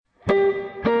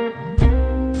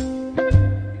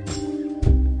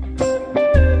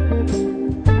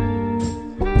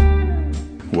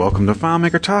Welcome to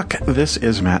FileMaker Talk. This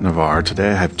is Matt Navarre. Today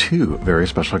I have two very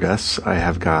special guests. I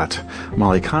have got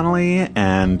Molly Connolly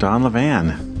and Don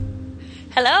Levan.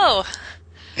 Hello.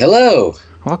 Hello.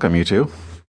 Welcome, you two.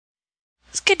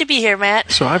 It's good to be here,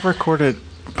 Matt. So I've recorded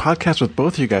podcasts with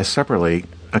both of you guys separately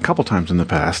a couple times in the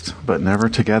past, but never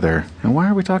together. And why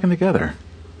are we talking together?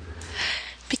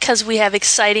 Because we have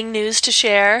exciting news to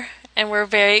share, and we're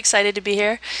very excited to be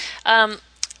here.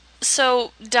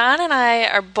 So Don and I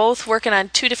are both working on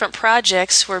two different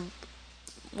projects where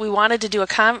we wanted to do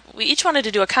we each wanted to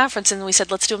do a conference, and we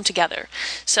said let's do them together.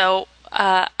 So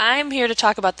I'm here to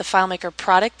talk about the FileMaker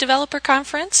Product Developer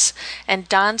Conference, and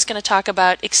Don's going to talk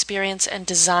about experience and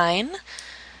design.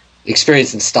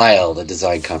 Experience and Style, the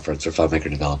design conference for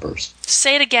FileMaker developers.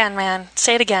 Say it again, man.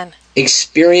 Say it again.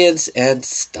 Experience and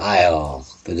Style,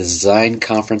 the design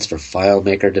conference for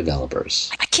FileMaker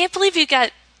developers. I can't believe you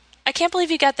got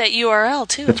that URL,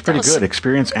 too. It's pretty good.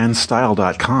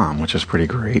 Experienceandstyle.com, which is pretty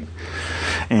great.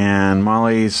 And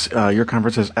Molly's, your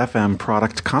conference is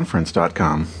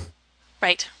fmproductconference.com.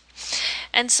 Right.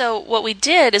 And so what we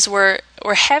did is we're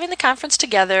having the conference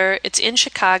together. It's in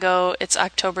Chicago. It's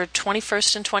October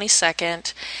 21st and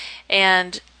 22nd.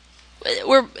 And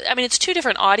it's two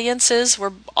different audiences.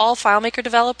 We're all FileMaker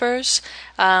developers.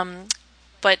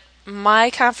 But my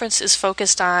conference is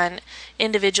focused on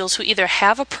individuals who either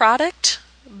have a product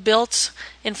built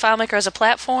in FileMaker as a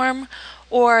platform,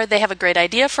 or they have a great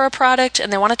idea for a product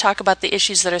and they want to talk about the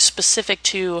issues that are specific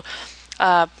to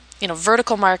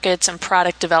vertical markets and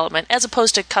product development as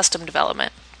opposed to custom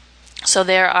development. So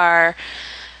there are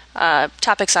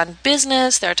topics on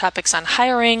business, there are topics on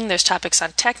hiring, there's topics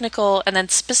on technical, and then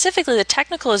specifically the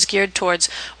technical is geared towards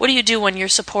what do you do when you're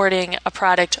supporting a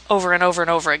product over and over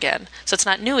and over again. So it's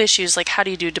not new issues like how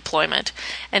do you do deployment.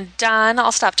 And Don,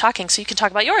 I'll stop talking so you can talk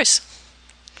about yours.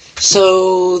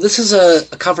 So this is a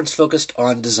conference focused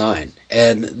on design,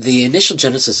 and the initial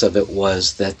genesis of it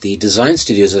was that the design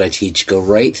studios that I teach go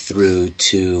right through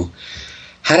to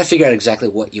how to figure out exactly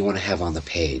what you want to have on the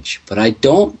page. But I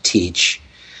don't teach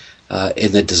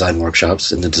in the design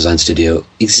workshops, in the design studio,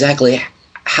 exactly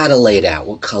how to lay it out,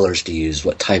 what colors to use,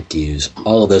 what type to use,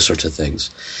 all of those sorts of things.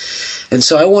 And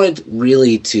so I wanted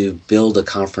really to build a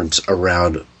conference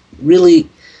around really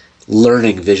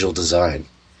learning visual design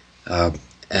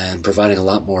and providing a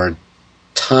lot more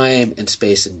time and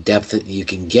space and depth that you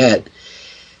can get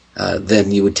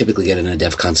than you would typically get in a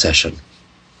DevCon session.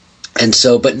 And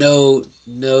so, but no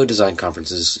design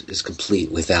conference is complete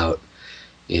without,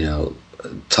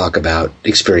 talk about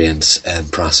experience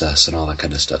and process and all that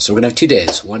kind of stuff. So we're going to have 2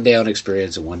 days, one day on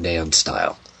experience and one day on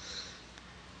style.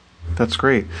 That's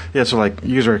great. Yeah, so like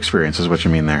user experience is what you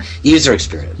mean there. User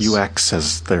experience. UX,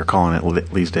 as they're calling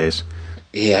it these days.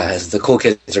 Yeah, as the cool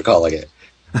kids are calling it.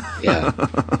 Yeah.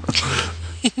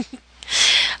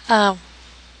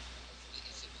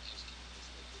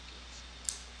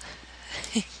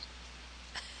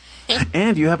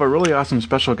 And you have a really awesome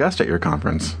special guest at your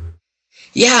conference.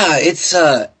 Yeah,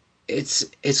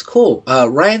 it's cool.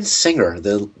 Ryan Singer,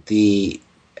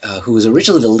 who was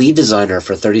originally the lead designer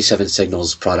for 37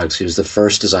 Signals products, he was the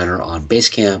first designer on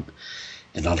Basecamp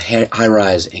and on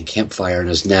Highrise and Campfire, and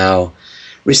is now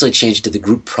recently changed to the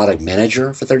group product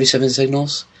manager for 37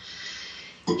 Signals.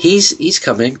 He's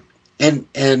coming, and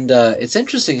it's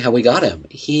interesting how we got him.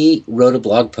 He wrote a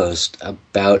blog post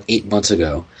about 8 months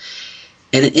ago,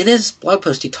 and in his blog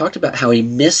post he talked about how he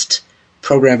missed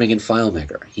programming in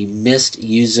FileMaker. He missed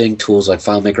using tools like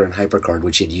FileMaker and HyperCard,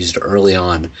 which he had used early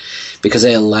on, because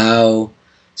they allow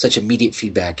such immediate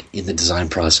feedback in the design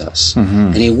process. Mm-hmm.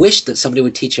 And he wished that somebody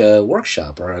would teach a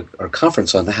workshop or a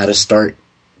conference on how to start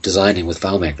designing with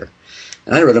FileMaker.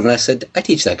 And I wrote him and I said, I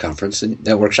teach that conference and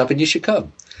that workshop and you should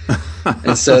come.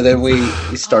 And so then we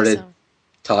started awesome.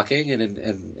 Talking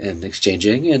and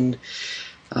exchanging. And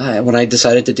when I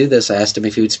decided to do this, I asked him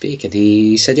if he would speak, and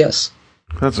he said yes.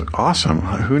 That's awesome.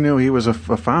 Who knew he was a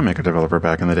FileMaker developer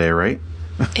back in the day, right?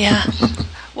 Yeah.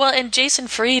 Well, and Jason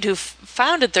Fried, who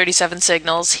founded 37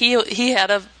 Signals, he had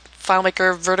a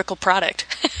FileMaker vertical product.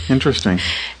 Interesting.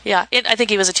 Yeah, I think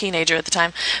he was a teenager at the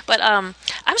time. But I'm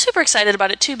super excited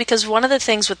about it, too, because one of the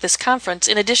things with this conference,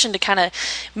 in addition to kind of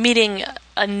meeting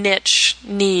a niche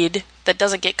need that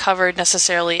doesn't get covered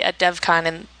necessarily at DevCon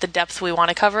in the depth we want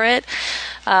to cover it,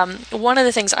 one of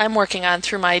the things I'm working on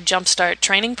through my Jumpstart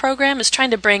training program is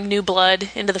trying to bring new blood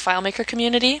into the FileMaker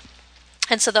community.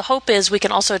 And so the hope is we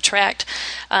can also attract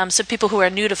some people who are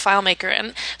new to FileMaker.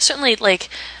 And certainly, like,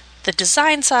 the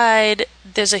design side,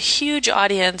 there's a huge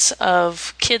audience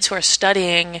of kids who are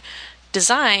studying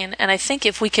design, and I think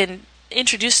if we can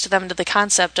introduced them to the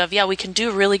concept of, we can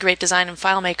do really great design in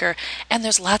FileMaker, and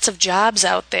there's lots of jobs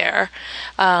out there.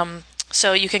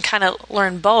 So you can kind of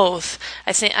learn both.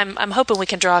 I think I'm hoping we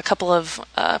can draw a couple of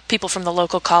people from the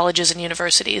local colleges and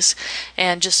universities,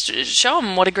 and just show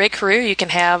them what a great career you can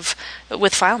have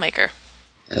with FileMaker.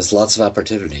 There's lots of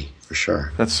opportunity for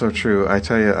sure. That's so true. I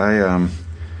tell you,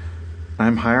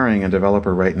 I'm hiring a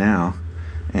developer right now,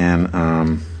 and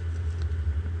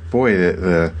boy,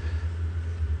 the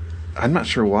I'm not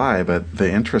sure why, but the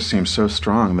interest seems so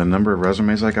strong. The number of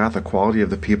resumes I got, the quality of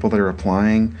the people that are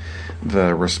applying,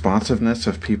 the responsiveness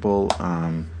of people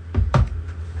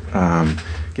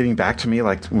getting back to me.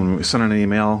 Like when we sent an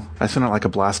email, I sent out like a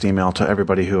blast email to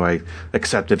everybody who I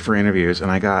accepted for interviews,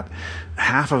 and I got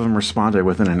half of them responded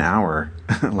within an hour.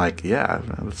 Like, yeah,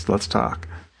 let's talk.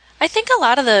 I think a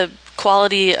lot of the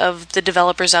quality of the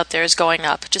developers out there is going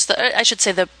up. I should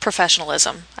say the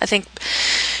professionalism. I think,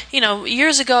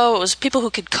 years ago it was people who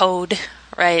could code,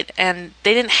 right? And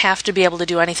they didn't have to be able to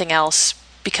do anything else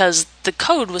because the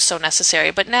code was so necessary.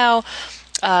 But now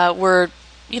we're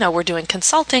doing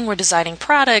consulting, we're designing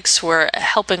products, we're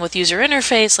helping with user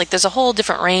interface. Like there's a whole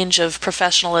different range of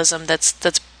professionalism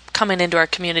that's coming into our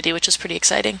community, which is pretty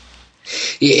exciting.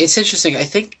 Yeah, it's interesting. I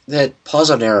think that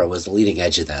Pause on Arrow was the leading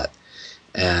edge of that,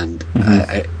 and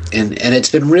and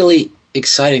it's been really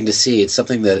exciting to see. It's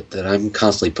something that I'm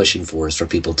constantly pushing for, is for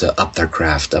people to up their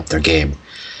craft, up their game.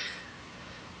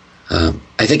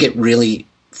 I think it really,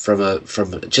 from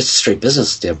just a straight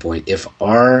business standpoint, if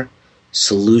our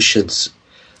solutions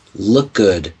look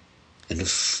good and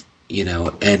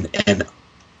and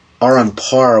are on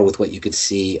par with what you could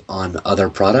see on other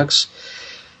products,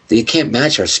 you can't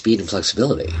match our speed and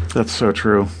flexibility. That's so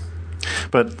true.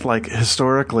 But like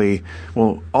historically,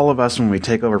 well, all of us, when we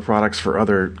take over products for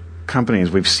other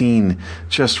companies, we've seen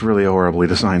just really horribly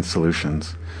designed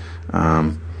solutions.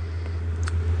 Well,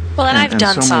 and I've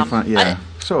done so some.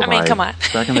 So I mean, come on.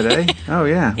 Back in the day? Oh,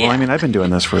 yeah. Well, Yeah. I mean, I've been doing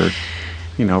this for,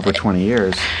 over 20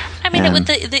 years. I mean,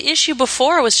 the issue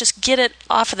before was just get it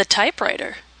off of the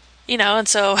typewriter. And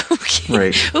so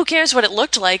Right. who cares what it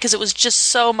looked like, because it was just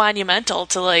so monumental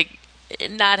to like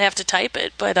not have to type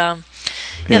it. But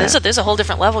there's a whole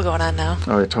different level going on now.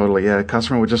 Oh, totally. Yeah, a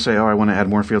customer would just say, "Oh, I want to add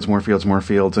more fields,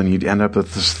 and you'd end up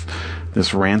with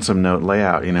this ransom note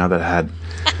layout, that had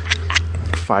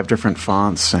 5 different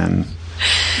fonts and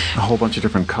a whole bunch of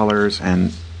different colors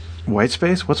and white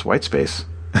space. What's white space?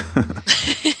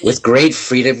 With great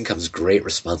freedom comes great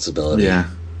responsibility. Yeah.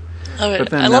 But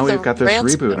then now we've got this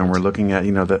reboot, and we're looking at,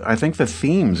 I think the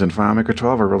themes in FileMaker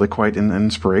 12 are really quite an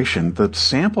inspiration. The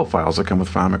sample files that come with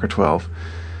FileMaker 12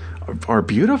 are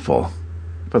beautiful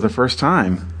for the first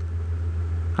time,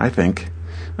 I think.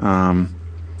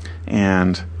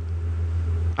 And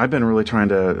I've been really trying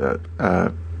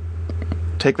to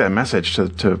take that message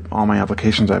to all my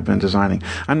applications I've been designing.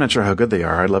 I'm not sure how good they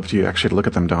are. I'd love to actually look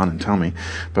at them, Don, and tell me.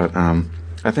 But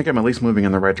I think I'm at least moving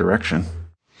in the right direction.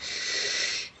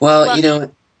 Well,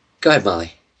 go ahead,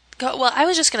 Molly. Well, I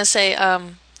was just going to say,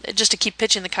 just to keep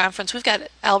pitching the conference, we've got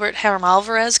Albert Haram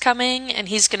Alvarez coming, and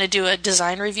he's going to do a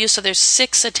design review. So there's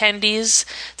 6 attendees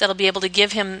that'll be able to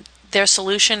give him their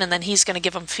solution, and then he's going to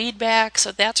give them feedback.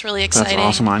 So that's really exciting.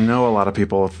 That's awesome. I know a lot of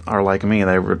people are like me.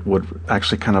 They would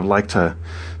actually kind of like to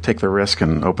take the risk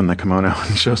and open the kimono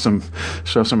and show some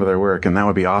of their work, and that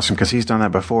would be awesome because he's done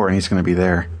that before, and he's going to be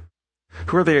there.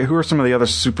 Who are some of the other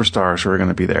superstars who are going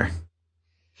to be there?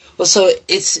 Well, so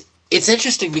it's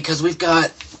interesting because we've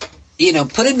got,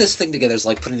 putting this thing together is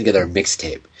like putting together a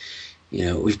mixtape.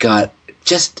 We've got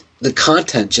just the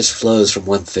content just flows from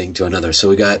one thing to another. So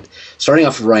we got starting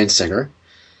off with Ryan Singer,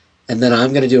 and then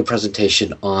I'm going to do a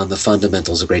presentation on the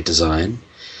fundamentals of great design,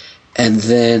 and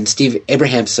then Steve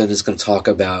Abrahamson is going to talk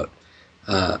about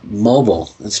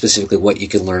mobile and specifically what you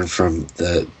can learn from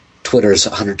the Twitter's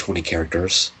 120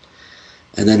 characters,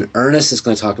 and then Ernest is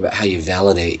going to talk about how you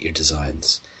validate your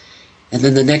designs. And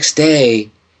then the next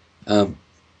day,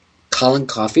 Colin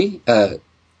Keefe,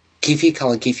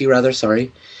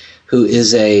 who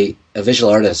is a visual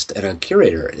artist and a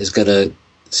curator, is going to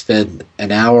spend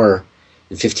an hour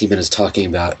and 15 minutes talking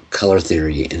about color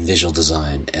theory and visual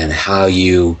design and how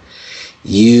you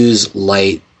use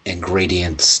light and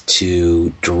gradients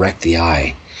to direct the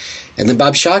eye. And then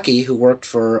Bob Shockey, who worked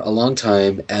for a long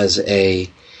time as a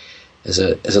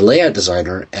layout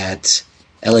designer at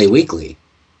LA Weekly,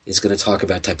 is going to talk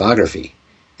about typography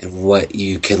and what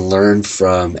you can learn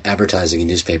from advertising in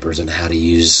newspapers and how to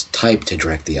use type to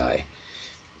direct the eye.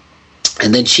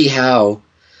 And then Chi Hao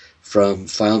from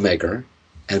FileMaker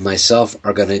and myself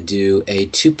are going to do a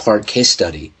 2-part case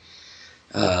study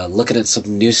looking at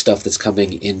some new stuff that's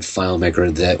coming in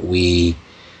FileMaker that we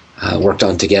worked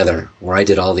on together, where I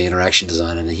did all the interaction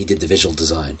design and he did the visual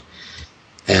design.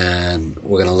 And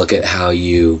we're going to look at how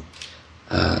you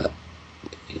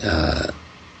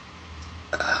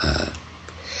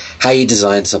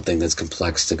design something that's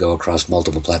complex to go across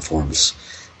multiple platforms,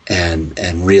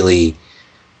 and really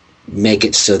make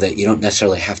it so that you don't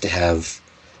necessarily have to have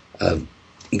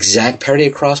exact parity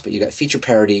across, but you got feature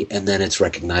parity, and then it's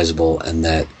recognizable, and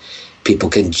that people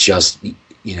can just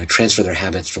transfer their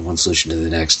habits from one solution to the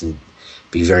next and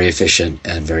be very efficient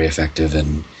and very effective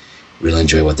and really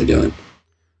enjoy what they're doing.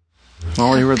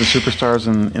 Well, you were the superstars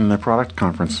in the product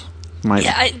conference.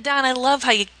 Don, I love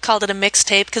how you called it a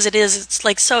mixtape, because it's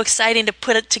like so exciting to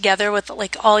put it together with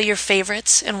like all your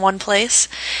favorites in one place.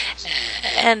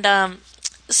 And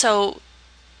so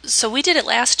we did it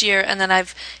last year, and then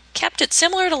I've kept it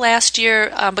similar to last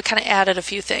year, but kind of added a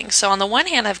few things. So on the one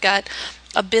hand, I've got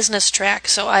a business track.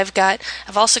 So I've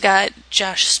also got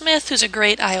Josh Smith, who's a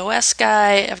great iOS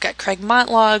guy. I've got Craig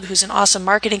Montlog, who's an awesome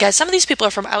marketing guy. Some of these people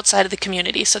are from outside of the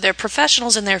community, so they're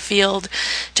professionals in their field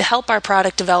to help our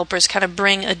product developers kind of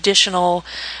bring additional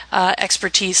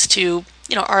expertise to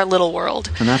our little world.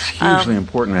 And that's hugely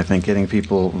important, I think, getting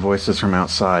people voices from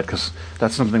outside, because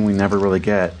that's something we never really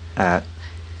get at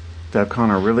DevCon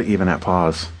or really even at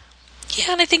PAWS.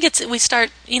 Yeah, and I think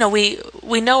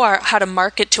we know how to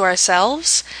market to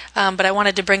ourselves, but I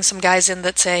wanted to bring some guys in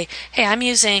that say, hey, I'm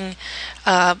using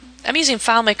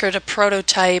FileMaker to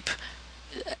prototype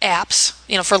apps,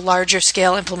 for larger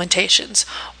scale implementations,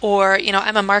 or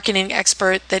I'm a marketing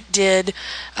expert that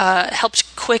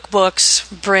helped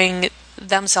QuickBooks bring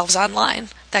themselves online,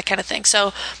 that kind of thing.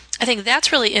 So I think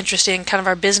that's really interesting, kind of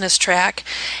our business track.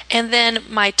 And then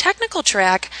my technical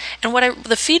track, and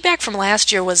the feedback from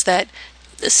last year was that,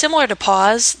 similar to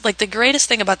PAWS, like the greatest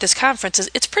thing about this conference is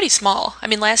it's pretty small. I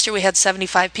mean, last year we had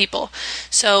 75 people.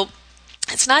 So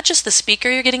it's not just the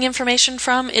speaker you're getting information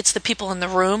from, it's the people in the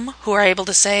room who are able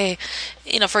to say,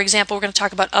 for example, we're going to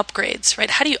talk about upgrades,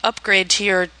 right? How do you upgrade to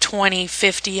your 20,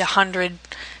 50, 100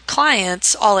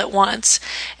 clients all at once?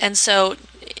 And so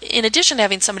in addition to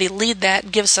having somebody lead that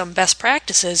and give some best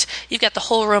practices, you've got the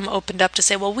whole room opened up to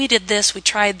say, well, we did this, we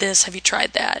tried this, have you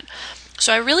tried that?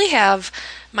 So I really have,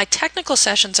 my technical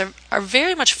sessions are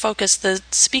very much focused. The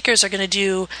speakers are going to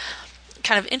do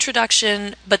kind of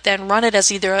introduction, but then run it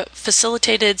as either a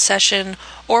facilitated session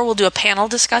or we'll do a panel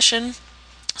discussion,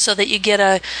 so that you get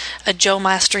a Joe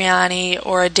Mastriani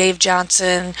or a Dave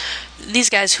Johnson, these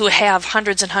guys who have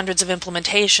hundreds and hundreds of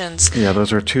implementations. Yeah,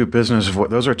 those are two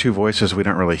voices we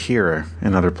don't really hear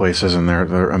in other places, and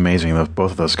they're amazing.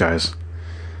 Both of those guys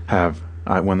have.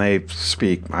 When they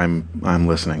speak, I'm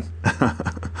listening.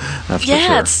 That's for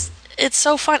sure. It's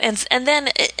so fun, and then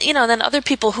then other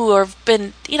people who have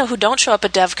been who don't show up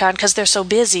at DevCon because they're so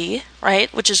busy,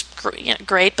 right? Which is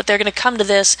great, but they're going to come to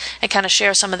this and kind of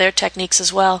share some of their techniques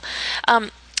as well. I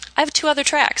have 2 other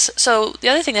tracks. So the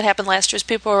other thing that happened last year is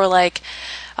people were like,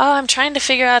 "Oh, I'm trying to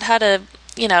figure out how to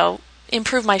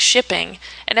improve my shipping,"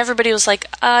 and everybody was like,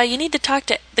 "You need to talk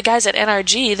to the guys at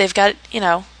NRG. They've got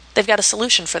a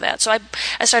solution for that." So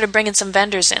I started bringing some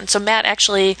vendors in. So Matt,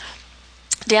 actually,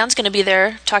 Dan's going to be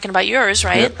there talking about yours,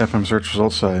 right? Yep, FM Search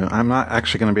Results. I'm not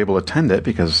actually going to be able to attend it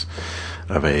because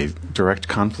of a direct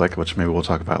conflict, which maybe we'll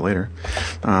talk about later.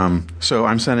 So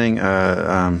I'm sending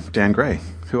Dan Gray,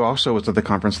 who also was at the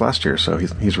conference last year. So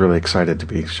he's really excited to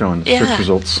be showing search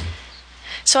results.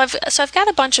 So I've got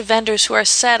a bunch of vendors who are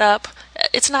set up.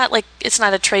 It's not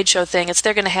a trade show thing.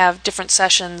 They're going to have different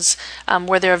sessions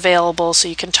where they're available, so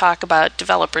you can talk about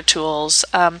developer tools.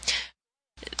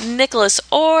 Nicholas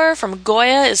Orr from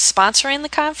Goya is sponsoring the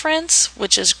conference,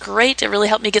 which is great. It really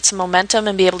helped me get some momentum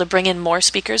and be able to bring in more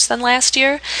speakers than last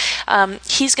year.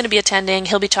 He's going to be attending.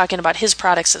 He'll be talking about his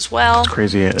products as well. It's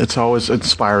crazy. It's always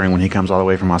inspiring when he comes all the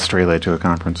way from Australia to a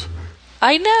conference.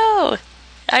 I know.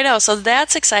 So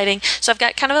that's exciting. So I've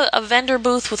got kind of a vendor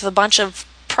booth with a bunch of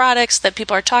products that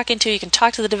people are talking to. You can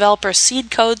talk to the developer.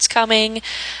 Seed code's coming. It's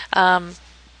going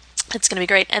to be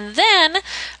great. And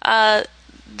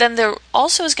then there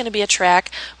also is going to be a track.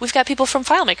 We've got people from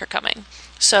FileMaker coming.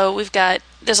 So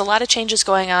there's a lot of changes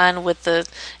going on with the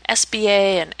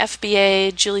SBA and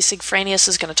FBA. Julie Sigfranius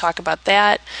is going to talk about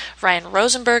that. Ryan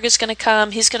Rosenberg is going to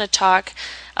come. He's going to talk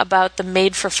about the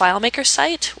Made for FileMaker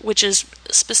site, which is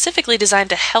specifically designed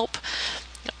to help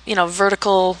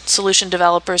vertical solution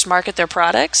developers market their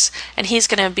products. And he's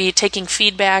going to be taking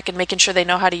feedback and making sure they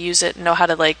know how to use it and know how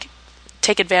to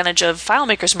take advantage of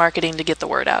FileMaker's marketing to get the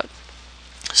word out.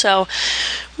 So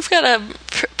we've got a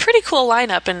pretty cool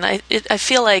lineup, and I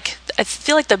feel like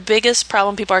the biggest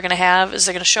problem people are going to have is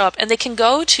they're going to show up, and they can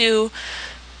go to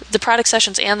the product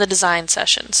sessions and the design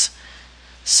sessions.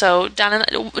 So Don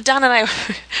and I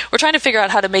we're trying to figure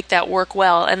out how to make that work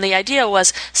well. And the idea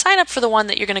was sign up for the one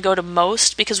that you're going to go to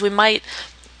most, because we might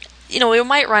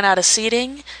run out of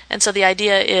seating. And so the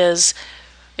idea is,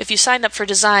 if you signed up for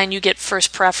design, you get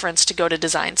first preference to go to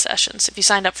design sessions. If you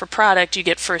signed up for product, you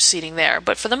get first seating there.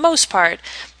 But for the most part,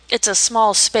 it's a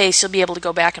small space. You'll be able to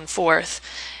go back and forth.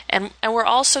 And we're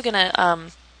also going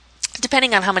to,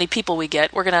 depending on how many people we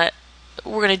get, we're going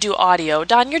to do audio.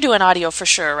 Don, you're doing audio for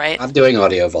sure, right? I'm doing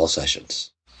audio of all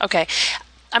sessions. Okay.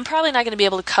 I'm probably not going to be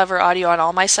able to cover audio on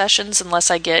all my sessions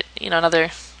unless I get,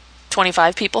 another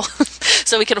 25 people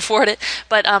so we can afford it.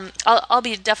 But I'll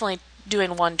be definitely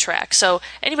doing one track. So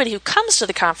anybody who comes to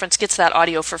the conference gets that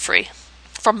audio for free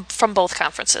from both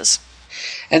conferences.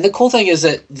 And the cool thing is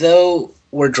that though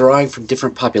we're drawing from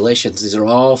different populations, these are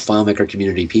all FileMaker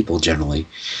community people generally.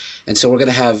 And so we're going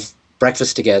to have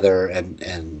breakfast together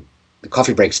and the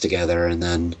coffee breaks together, and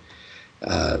then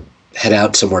head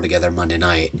out somewhere together Monday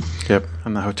night. Yep,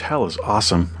 and the hotel is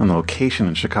awesome, and the location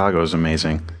in Chicago is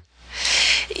amazing.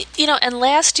 And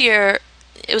last year,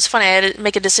 it was funny, I had to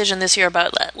make a decision this year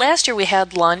about, last year we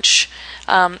had lunch,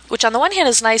 which on the one hand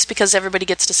is nice because everybody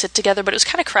gets to sit together, but it was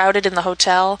kind of crowded in the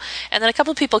hotel. And then a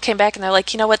couple of people came back and they're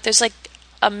like, you know what, there's like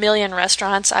a million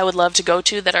restaurants I would love to go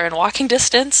to that are in walking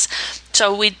distance.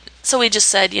 So we just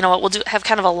said, you know what, we'll have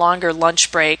kind of a longer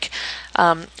lunch break.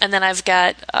 And then I've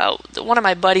got one of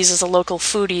my buddies is a local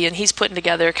foodie, and he's putting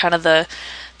together kind of the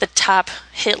top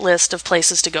hit list of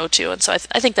places to go to. And so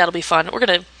I think that'll be fun. We're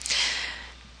going to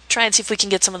try and see if we can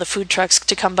get some of the food trucks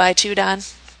to come by too, Don.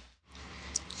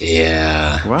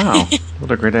 Yeah. Wow,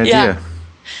 what a great idea.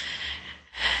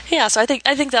 Yeah, so I think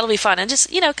that'll be fun. And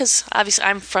just, because obviously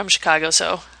I'm from Chicago,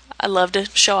 so I love to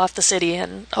show off the city,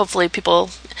 and hopefully people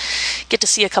get to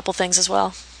see a couple things as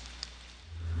well.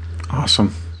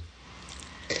 Awesome.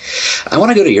 I want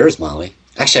to go to yours, Molly.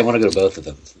 Actually, I want to go to both of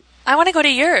them. I want to go to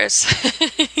yours.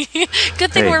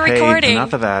 Good thing we're recording.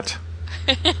 Enough of that.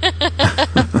 Do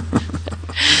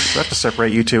I have to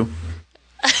separate you two?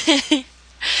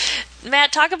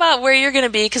 Matt, talk about where you're going to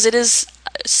be, because it is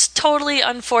totally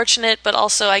unfortunate, but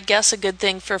also I guess a good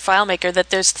thing for FileMaker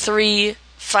that there's 3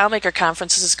 FileMaker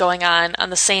conferences going on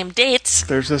the same dates.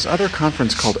 There's this other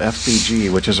conference called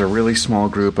FBG, which is a really small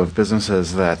group of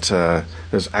businesses that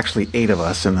there's actually 8 of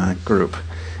us in the group.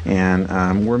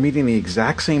 And we're meeting the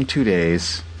exact same 2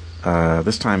 days,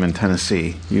 this time in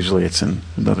Tennessee. Usually it's in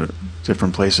other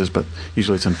different places, but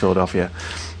usually it's in Philadelphia.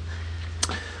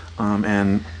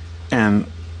 And I'm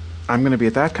going to be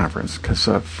at that conference because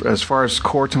as far as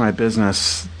core to my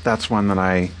business, that's one that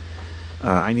I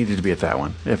needed to be at that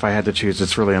one. If I had to choose,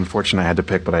 it's really unfortunate I had to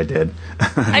pick, but I did.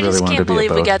 I really just wanted can't to be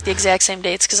believe at we both. got the exact same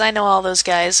dates, because I know all those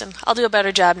guys, and I'll do a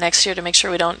better job next year to make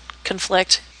sure we don't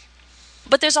conflict.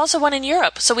 But there's also one in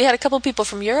Europe. So we had a couple people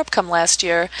from Europe come last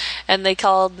year, and they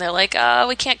called, and they're like,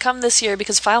 we can't come this year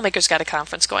because FileMaker's got a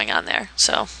conference going on there.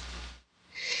 So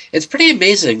It's pretty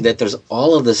amazing that there's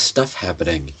all of this stuff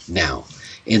happening now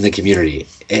in the community.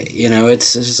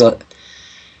 It's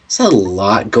a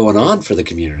lot going on for the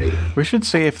community. We should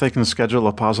see if they can schedule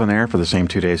a pause on air for the same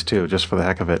 2 days, too, just for the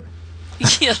heck of it.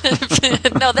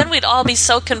 No, then we'd all be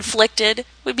so conflicted.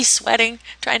 We'd be sweating,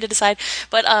 trying to decide.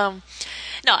 But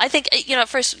no, I think, at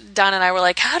first Don and I were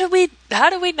like, how do we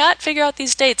not figure out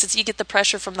these dates? It's you get the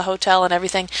pressure from the hotel and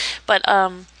everything.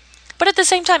 But at the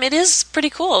same time, it is pretty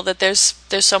cool that there's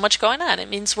so much going on. It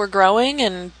means we're growing,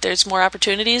 and there's more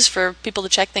opportunities for people to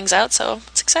check things out. So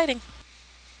it's exciting.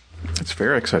 It's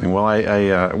very exciting. Well,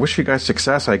 I wish you guys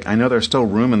success. I know there's still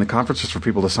room in the conferences for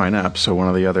people to sign up. So one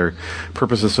of the other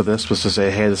purposes of this was to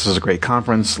say, hey, this is a great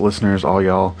conference. Listeners, all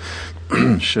y'all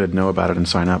should know about it and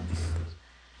sign up.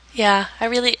 Yeah, I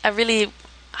really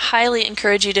highly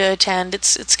encourage you to attend.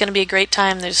 It's going to be a great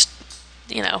time. There's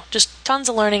just tons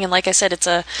of learning, and like I said, it's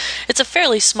a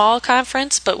fairly small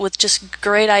conference, but with just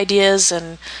great ideas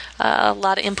and a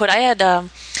lot of input.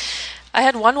 I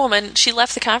had one woman, she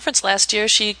left the conference last year.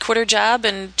 She quit her job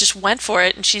and just went for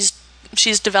it, and she's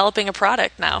developing a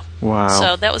product now. Wow.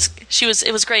 So it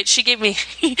was great. She gave me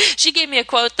a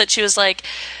quote that she was like,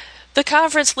 "The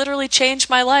conference literally changed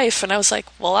my life." And I was like,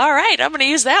 "Well, all right, I'm going to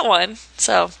use that one."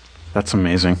 So that's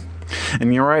amazing.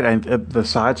 And you're right, the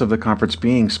size of the conference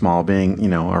being small,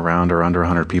 being, around or under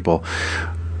 100 people,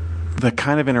 the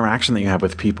kind of interaction that you have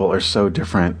with people are so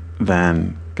different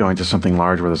than going to something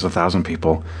large where there's 1,000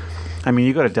 people. I mean,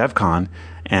 you go to DevCon,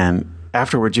 and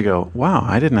afterwards you go, wow,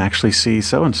 I didn't actually see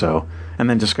so-and-so, and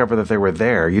then discover that they were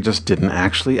there. You just didn't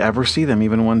actually ever see them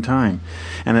even one time.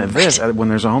 And at this, when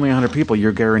there's only 100 people,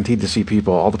 you're guaranteed to see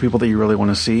people. All the people that you really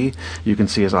want to see, you can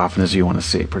see as often as you want to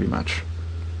see, pretty much.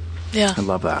 Yeah. I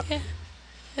love that.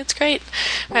 Yeah. It's great.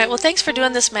 All right. Well, thanks for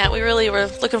doing this, Matt. We really were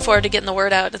looking forward to getting the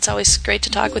word out. It's always great to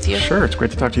talk with you. Sure. It's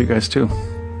great to talk to you guys, too.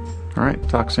 All right.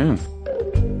 Talk soon.